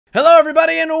Hello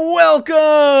everybody and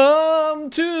welcome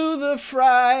to the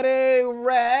Friday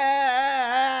Wrap.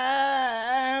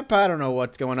 I don't know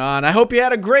what's going on. I hope you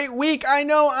had a great week. I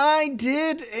know I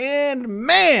did, and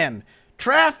man,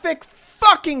 traffic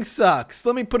fucking sucks.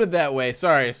 Let me put it that way.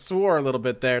 Sorry, I swore a little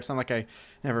bit there. It's not like I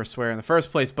never swear in the first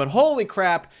place, but holy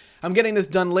crap, I'm getting this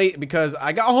done late because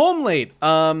I got home late.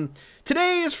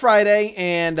 Today is Friday,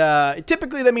 and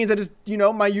typically that means I just,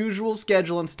 my usual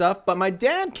schedule and stuff, but my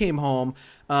dad came home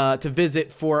to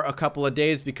visit for a couple of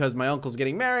days because my uncle's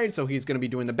getting married, so he's going to be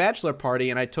doing the bachelor party,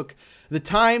 and I took the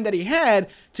time that he had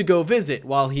to go visit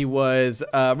while he was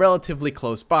relatively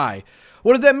close by.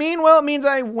 What does that mean? Well, it means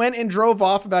I went and drove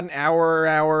off about an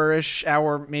hour-ish,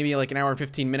 maybe like an hour and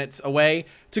 15 minutes away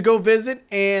to go visit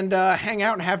and hang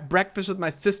out and have breakfast with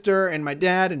my sister and my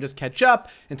dad and just catch up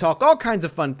and talk all kinds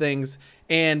of fun things.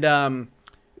 And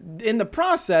in the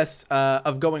process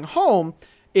of going home,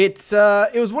 it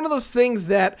was one of those things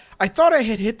that I thought I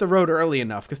had hit the road early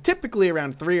enough, because typically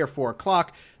around 3 or 4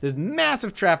 o'clock, there's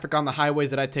massive traffic on the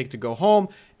highways that I take to go home,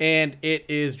 and it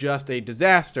is just a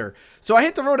disaster. So I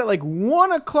hit the road at like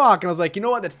 1 o'clock, and I was like, you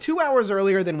know what, that's 2 hours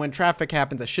earlier than when traffic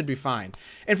happens. I should be fine.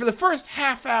 And for the first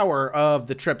half hour of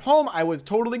the trip home, I was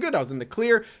totally good. I was in the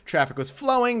clear, traffic was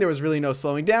flowing, there was really no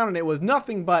slowing down, and it was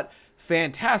nothing but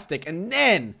fantastic. And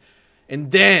then,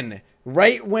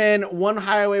 right when one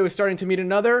highway was starting to meet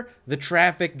another, the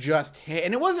traffic just hit.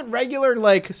 And it wasn't regular,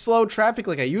 like, slow traffic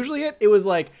like I usually hit. It was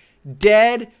like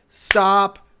dead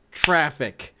stop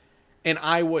traffic. And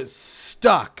I was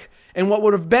stuck. And what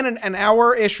would have been an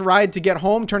hour-ish ride to get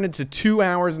home turned into 2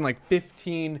 hours and like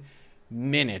 15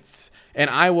 minutes. And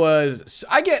I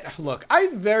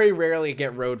very rarely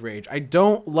get road rage. I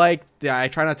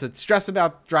try not to stress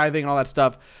about driving and all that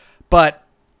stuff. But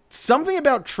something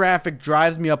about traffic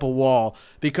drives me up a wall,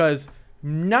 because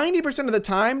 90% of the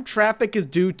time, traffic is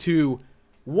due to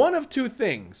one of two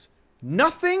things.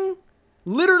 Nothing,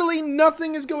 literally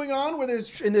nothing is going on where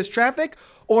in this traffic,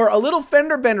 or a little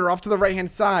fender bender off to the right-hand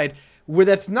side where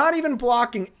that's not even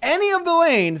blocking any of the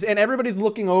lanes, and everybody's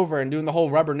looking over and doing the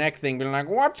whole rubberneck thing, being like,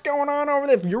 what's going on over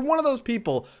there? If you're one of those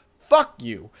people, fuck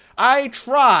you. I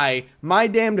try my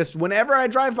damnedest whenever I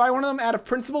drive by one of them out of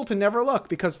principle to never look,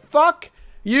 because fuck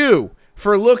you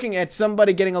for looking at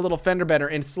somebody getting a little fender bender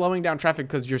and slowing down traffic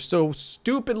because you're so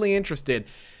stupidly interested.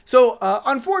 So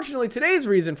unfortunately, today's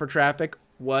reason for traffic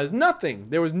was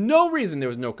nothing. There was no reason. There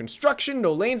was no construction,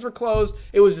 no lanes were closed.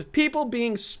 It was just people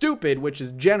being stupid, which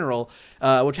is general,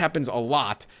 which happens a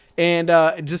lot, and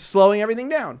just slowing everything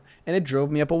down. And it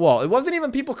drove me up a wall. It wasn't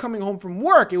even people coming home from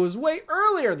work. It was way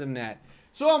earlier than that.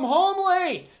 So I'm home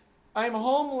late. I'm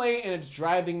home late, and it's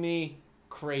driving me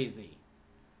crazy.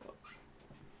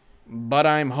 But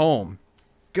I'm home.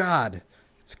 God,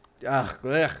 it's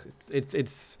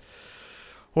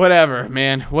whatever,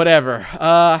 man, whatever.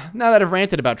 Now that I've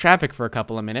ranted about traffic for a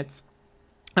couple of minutes,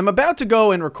 I'm about to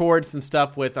go and record some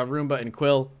stuff with Roomba and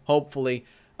Quill, hopefully.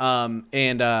 We're not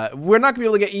gonna be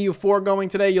able to get EU4 going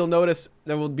today. You'll notice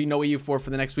there will be no EU4 for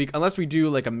the next week, unless we do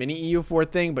like a mini EU4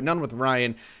 thing, but none with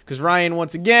Ryan, because Ryan,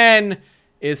 once again,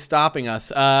 is stopping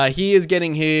us. He is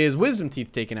getting his wisdom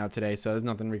teeth taken out today, so there's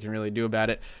nothing we can really do about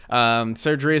it.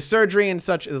 Surgery is surgery, and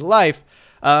such is life.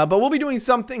 But we'll be doing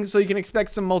some things, so you can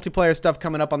expect some multiplayer stuff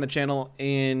coming up on the channel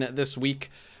in this week.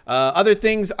 Other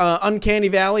things, Uncanny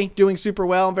Valley doing super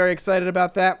well. I'm very excited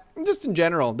about that. And just in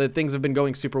general, that things have been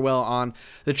going super well on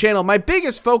the channel. My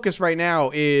biggest focus right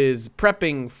now is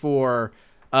prepping for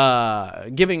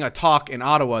giving a talk in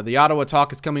Ottawa. The Ottawa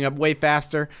talk is coming up way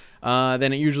faster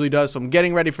than it usually does, so I'm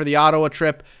getting ready for the Ottawa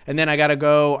trip, and then I gotta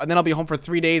go, and then I'll be home for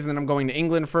 3 days, and then I'm going to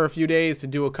England for a few days to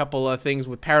do a couple of things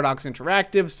with Paradox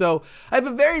Interactive. So I have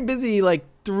a very busy like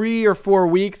 3 or 4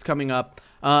 weeks coming up,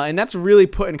 and that's really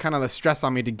putting kind of the stress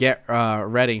on me to get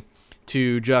ready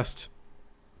to just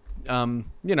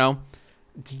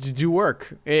to do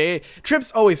work.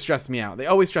 Trips always stress me out. They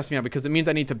always stress me out because it means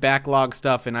I need to backlog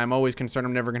stuff, and I'm always concerned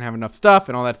I'm never gonna have enough stuff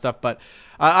and all that stuff. But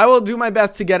I will do my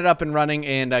best to get it up and running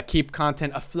and keep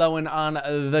content flowing on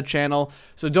the channel.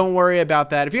 So don't worry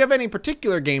about that. If you have any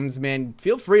particular games, man,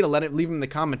 feel free to leave them in the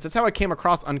comments. That's how I came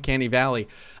across Uncanny Valley.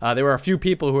 There were a few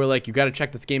people who were like, you got to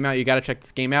check this game out. You got to check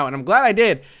this game out. And I'm glad I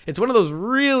did. It's one of those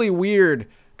really weird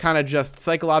kind of just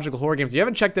psychological horror games. If you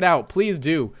haven't checked it out, please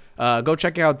do. Go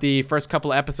check out the first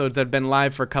couple of episodes that have been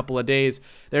live for a couple of days.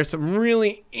 There's some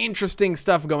really interesting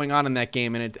stuff going on in that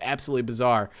game, and it's absolutely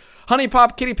bizarre. Honey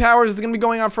Pop Kitty Powers is going to be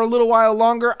going on for a little while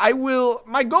longer.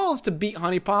 My goal is to beat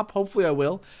Honey Pop. Hopefully I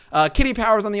will. Kitty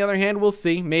Powers, on the other hand, we'll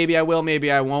see. Maybe I will,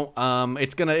 maybe I won't.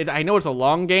 I know it's a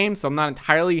long game, so I'm not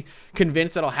entirely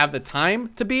convinced that I'll have the time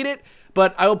to beat it.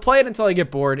 but I will play it until I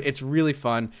get bored. It's really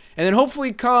fun. And then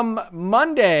hopefully come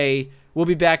Monday, we'll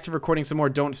be back to recording some more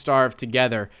Don't Starve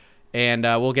Together. And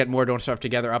we'll get more Don't Starve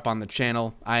Together up on the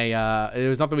channel. There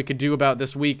was nothing we could do about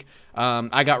this week.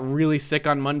 I got really sick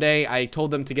on Monday. I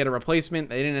told them to get a replacement.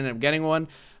 They didn't end up getting one.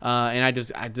 And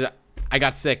I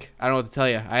got sick. I don't know what to tell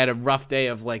you. I had a rough day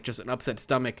of like just an upset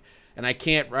stomach. And I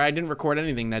didn't record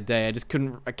anything that day.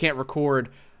 I can't record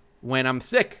when I'm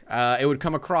sick. It would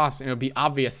come across and it would be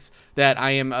obvious that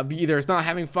I am either it's not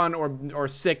having fun or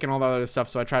sick and all that other stuff.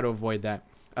 So I try to avoid that.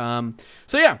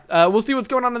 So yeah, we'll see what's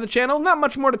going on the channel. Not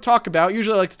much more to talk about.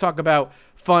 Usually I like to talk about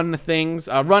fun things.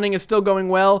 Running is still going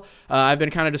well. I've been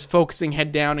kind of just focusing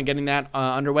head down and getting that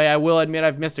underway. I will admit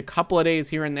I've missed a couple of days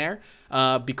here and there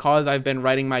because I've been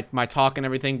writing my talk and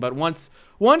everything. But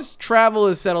once travel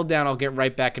is settled down, I'll get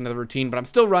right back into the routine. But I'm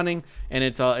still running, and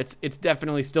it's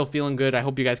definitely still feeling good. I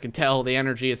hope you guys can tell the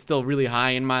energy is still really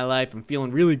high in my life. I'm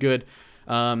feeling really good.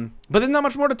 But there's not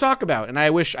much more to talk about, and I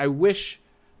wish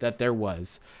that there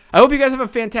was. I hope you guys have a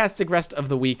fantastic rest of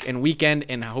the week and weekend,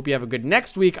 and I hope you have a good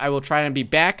next week. I will try and be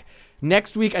back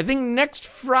next week. I think next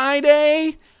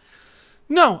Friday.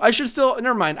 No,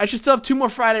 never mind. I should still have 2 more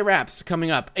Friday wraps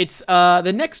coming up. It's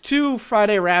the next 2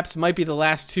 Friday wraps might be the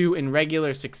last 2 in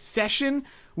regular succession.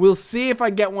 We'll see if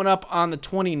I get one up on the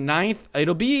 29th.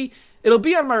 It'll be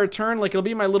on my return, like it'll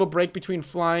be my little break between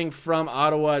flying from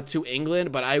Ottawa to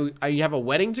England, but I have a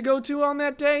wedding to go to on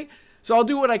that day. So I'll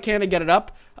do what I can to get it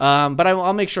up, but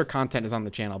I'll make sure content is on the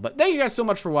channel. But thank you guys so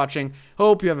much for watching.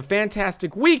 Hope you have a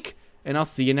fantastic week, and I'll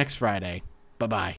see you next Friday. Bye-bye.